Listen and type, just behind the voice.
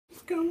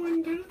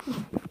going down.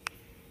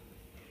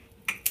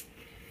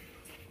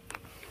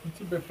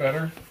 That's a bit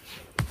better.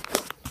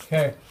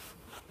 Okay.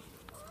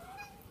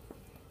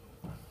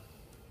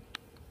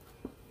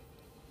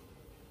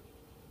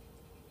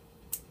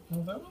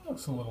 Well, that one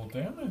looks a little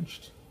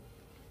damaged.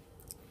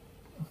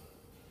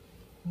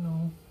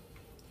 No.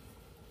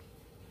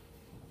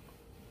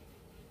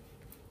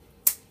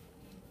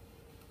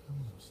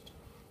 Almost.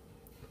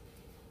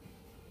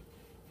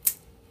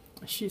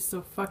 She's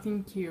so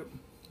fucking cute.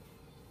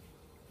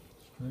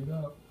 Straight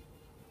up.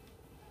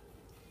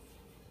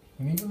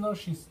 And even though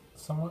she's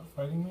somewhat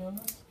fighting me on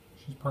this,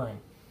 she's purring.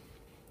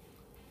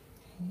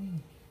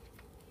 Hey,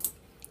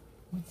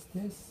 what's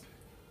this?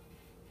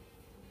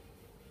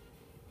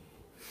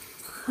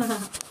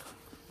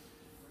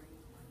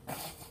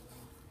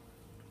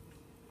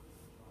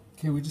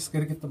 Okay, we just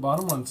gotta get the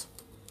bottom ones.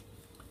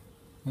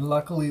 And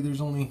luckily there's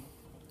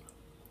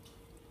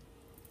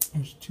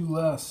two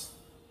less.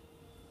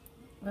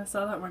 I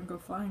saw that one go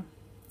flying.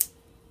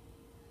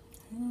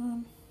 Hang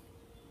on.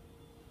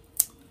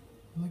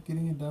 I like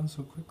getting it done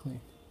so quickly.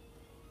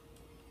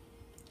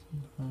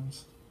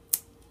 Sometimes.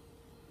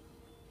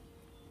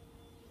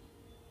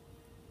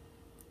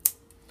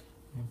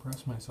 I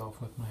impress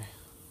myself with my...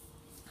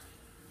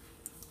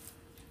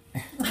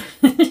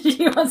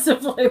 She wants to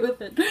play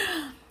with it.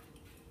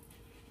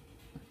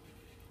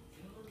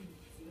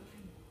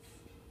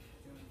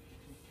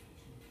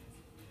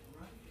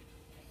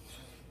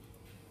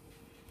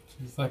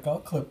 She's like, I'll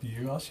clip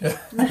you. I'll show.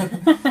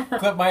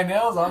 Clip my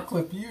nails. I'll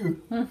clip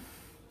you.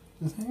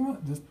 Just hang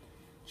on. Just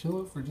chill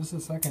out for just a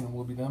second, and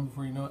we'll be done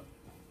before you know it.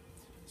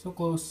 So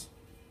close.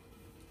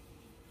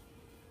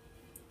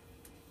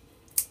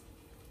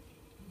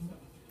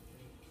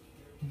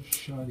 Just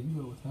shot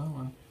Eva with that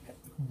one.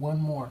 One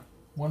more.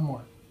 One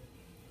more.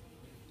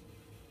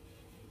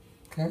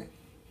 Okay.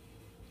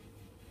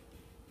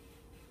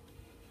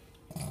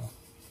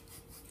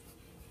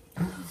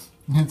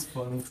 It's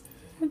funny.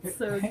 It's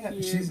so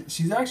cute.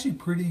 She's actually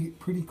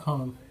pretty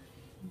calm.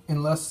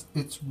 Unless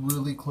it's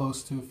really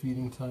close to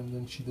feeding time,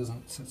 then she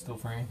doesn't sit still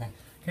for anything.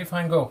 Okay,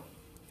 fine, go.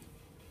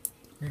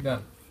 You're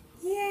done.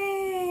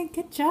 Yay!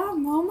 Good job,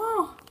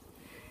 Momo.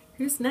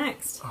 Who's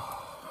next?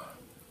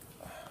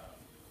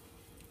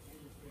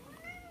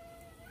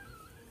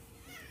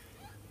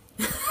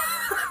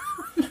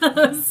 That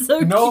was so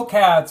No cute.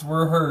 cats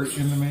were hurt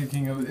in the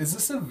making of it. Is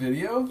this a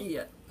video?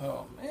 Yeah.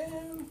 Oh,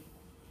 man.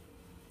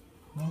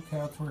 No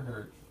cats were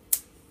hurt.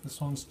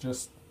 This one's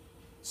just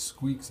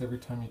squeaks every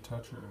time you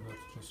touch her. That's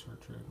just her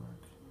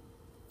trademark.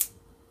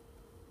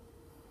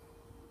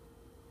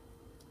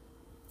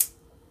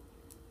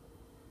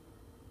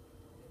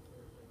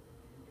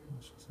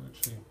 She's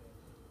actually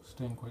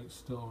staying quite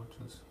still, which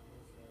is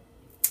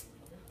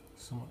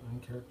somewhat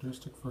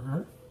uncharacteristic for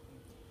her.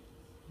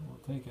 We'll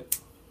take it.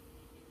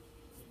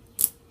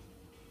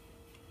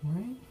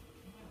 Right?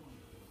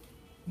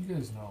 You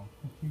guys know.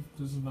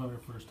 This is not our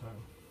first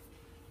time.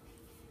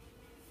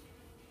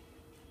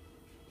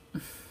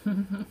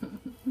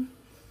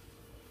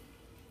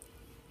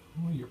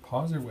 Oh, your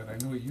paws are wet. I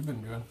know what you've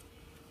been doing.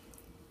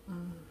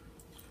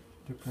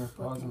 Dipping your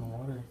paws in the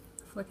water.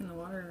 Flicking the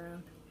water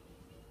around.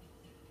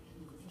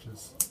 Which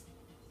is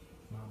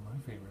not my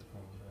favorite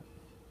thing,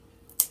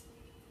 but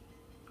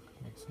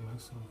makes a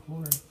mess on the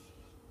floor.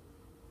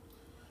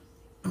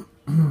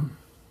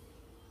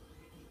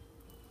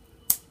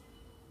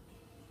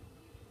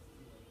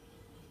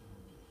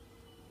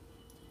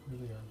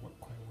 Really are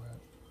quite wet.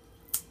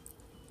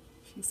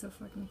 She's so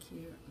fucking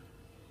cute.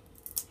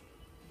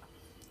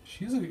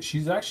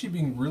 She's actually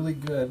being really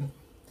good,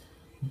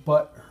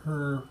 but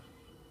her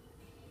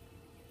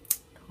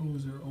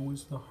toes are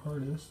always the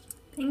hardest.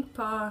 Pink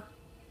paw.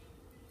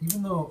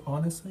 Even though,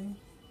 honestly,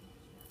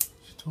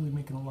 she's totally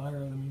making a liar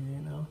out of me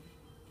right now.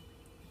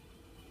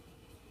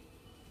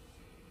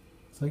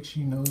 It's like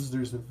she knows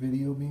there's a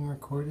video being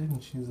recorded,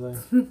 and she's like...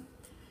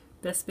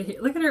 Best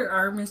behavior. Look at her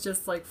arm is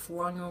just like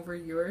flung over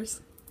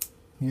yours.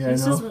 Yeah,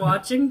 She's I know. just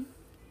watching.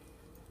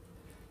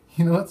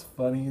 You know what's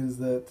funny is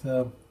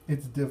that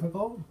it's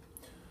difficult,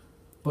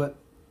 but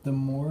the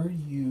more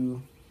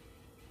you...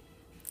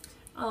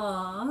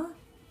 Aww.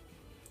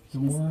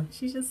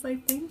 She's just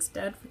like, thanks,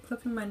 Dad, for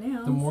clipping my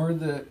nails.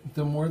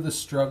 The more the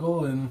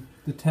struggle and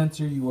the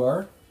tenser you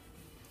are,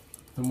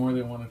 the more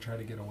they want to try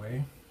to get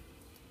away.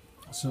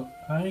 So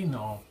I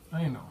know,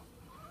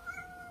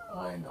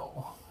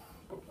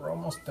 but we're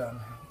almost done.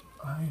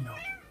 I know.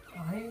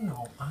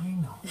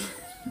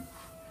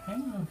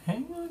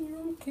 Hang on,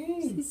 you're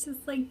okay. She's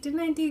just like,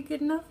 didn't I do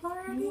good enough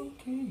already? You're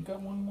okay, you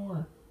got one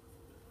more.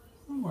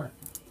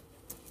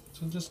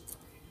 So this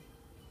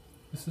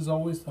is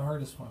always the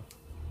hardest one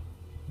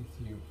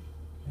with you,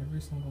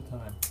 every single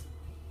time.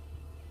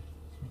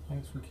 So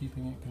thanks for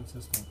keeping it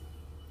consistent.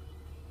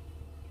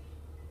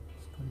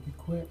 Just gotta be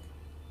quick,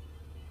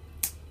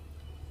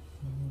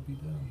 and we'll be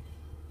done.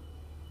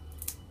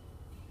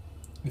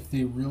 If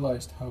they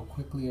realized how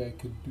quickly I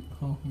could do,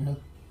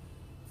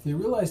 if they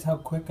realized how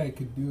quick I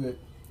could do it,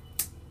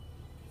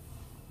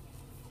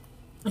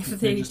 If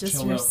they just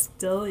chill were out.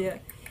 still, yeah.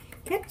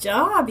 Good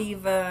job,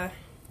 Eva.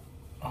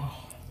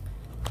 Oh.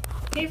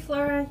 Okay,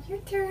 Flora, your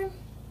turn.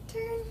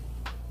 Turn.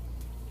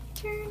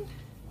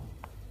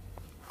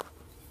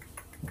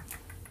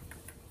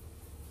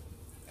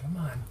 Come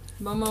on.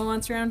 Momo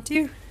wants round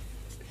 2.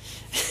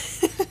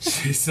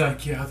 She's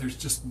like, yeah, there's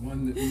just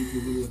one that needs a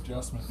little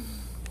adjustment.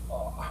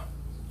 Oh.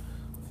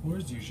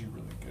 Flora's usually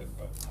really good,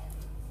 but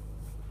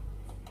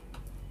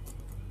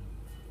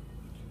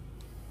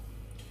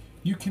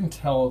you can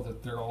tell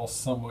that they're all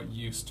somewhat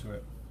used to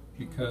it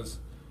because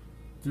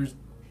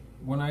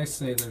when I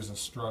say there's a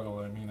struggle,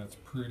 I mean it's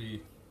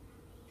pretty.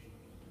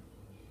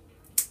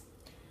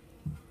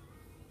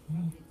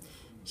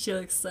 She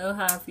looks so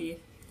happy.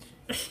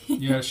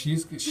 Yeah,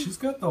 she's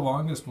got the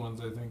longest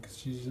ones, I think. 'Cause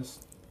she's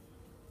just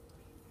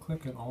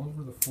clicking all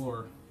over the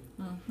floor.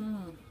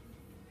 Mm-hmm.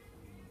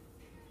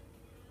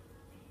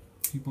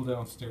 People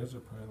downstairs are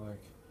probably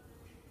like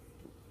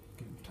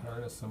getting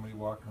tired of somebody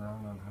walking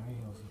around on high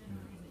heels up here.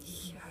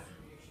 Yeah.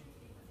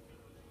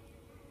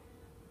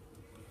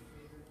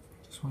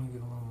 Just want to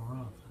get a little more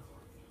off.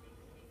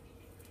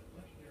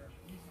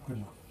 Good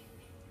enough.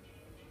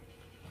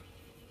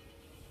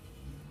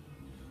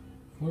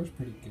 Floor's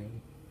pretty good.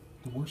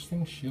 The worst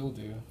thing she'll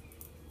do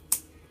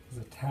is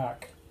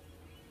attack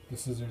the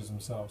scissors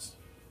themselves.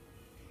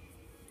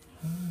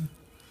 How are you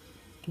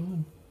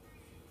doing?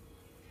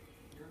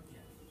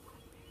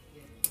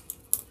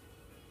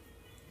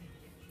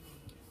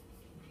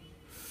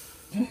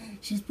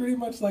 She's pretty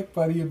much like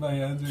Buddy in my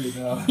hands right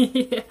now.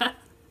 Yeah.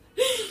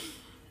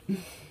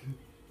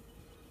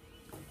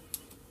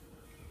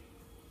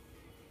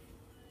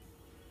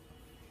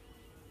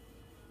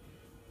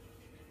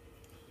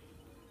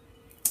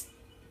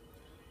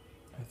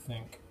 I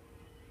think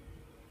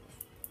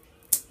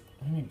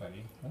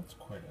anybody, that's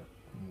quite a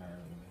gnarly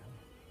man.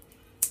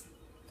 I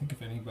think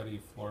if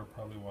anybody, Flora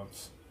probably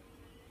wants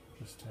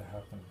this to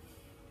happen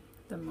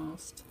The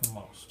most. the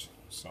most.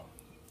 So.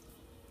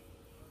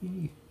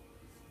 Eee.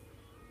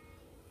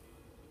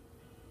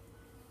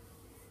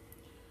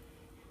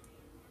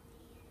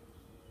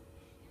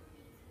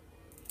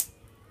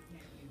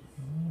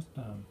 Almost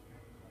done.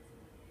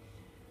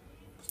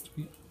 Just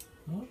be,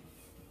 oh,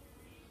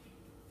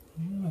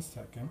 in a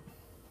second.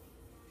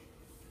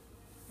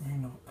 I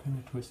know, kind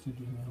of twisted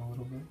your nail a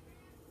little bit.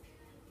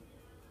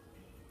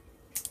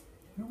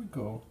 There we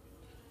go.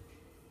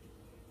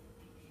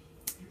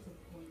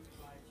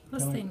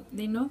 Plus,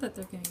 they know that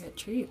they're going to get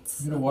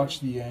treats. You gotta watch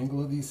the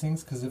angle of these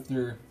things, because if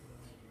they're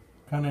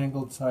kind of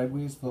angled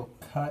sideways, they'll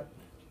cut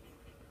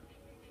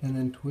and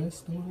then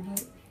twist a little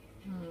bit.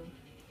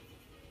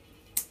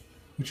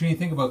 Which, when you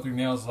think about their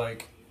nails,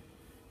 like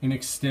an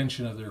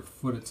extension of their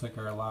foot, it's like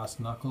our last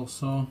knuckle.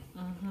 So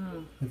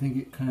I think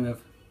it kind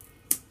of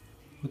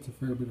puts a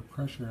fair bit of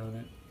pressure on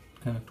it,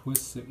 kind of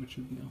twists it, which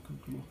would be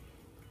uncomfortable.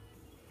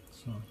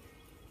 So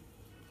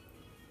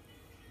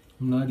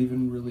I'm not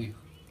even really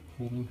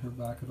holding her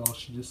back at all.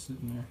 She's just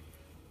sitting there.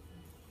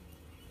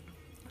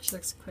 She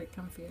looks quite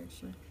comfy,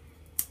 actually.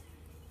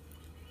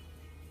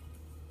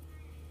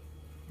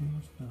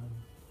 Almost done.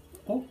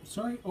 Oh,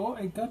 sorry. Oh,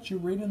 I got you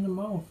right in the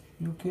mouth.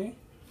 You okay?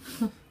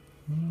 Hold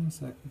on a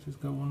sec. I just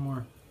got one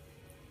more.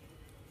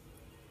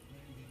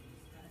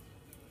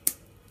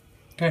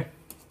 Okay.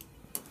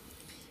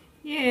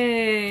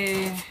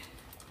 Yay!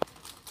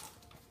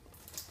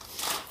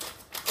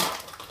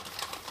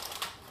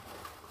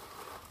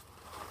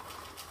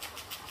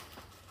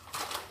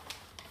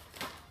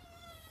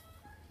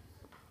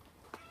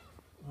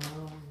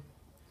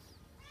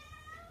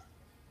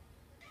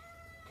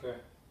 Okay.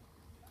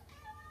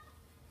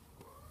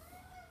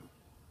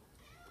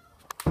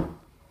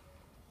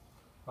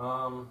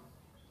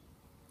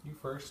 You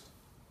first.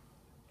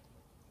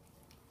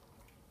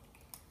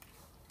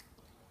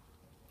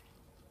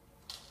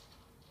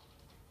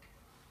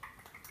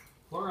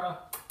 Flora.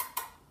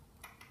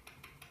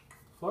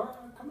 Flora,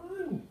 come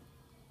on.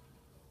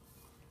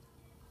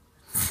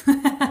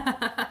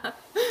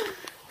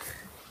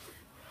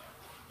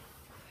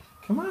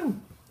 Come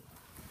on.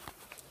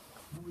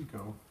 There we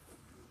go.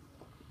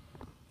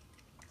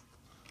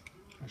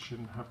 I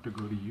shouldn't have to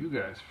go to you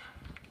guys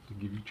to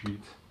give you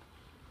treats.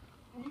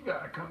 You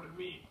gotta come to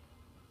me.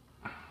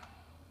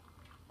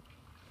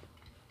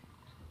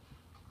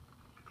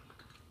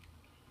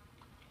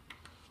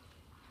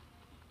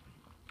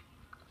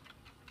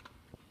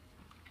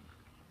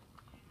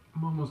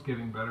 I'm almost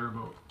getting better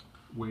about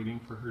waiting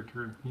for her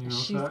turn. You know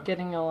She's that?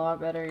 getting a lot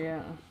better,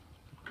 yeah.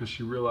 Because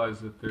she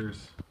realized that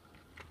there's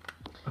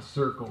a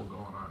circle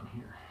going on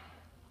here.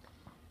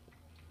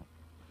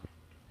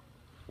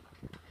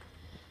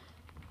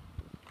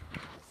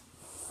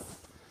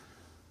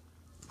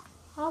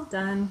 All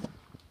done.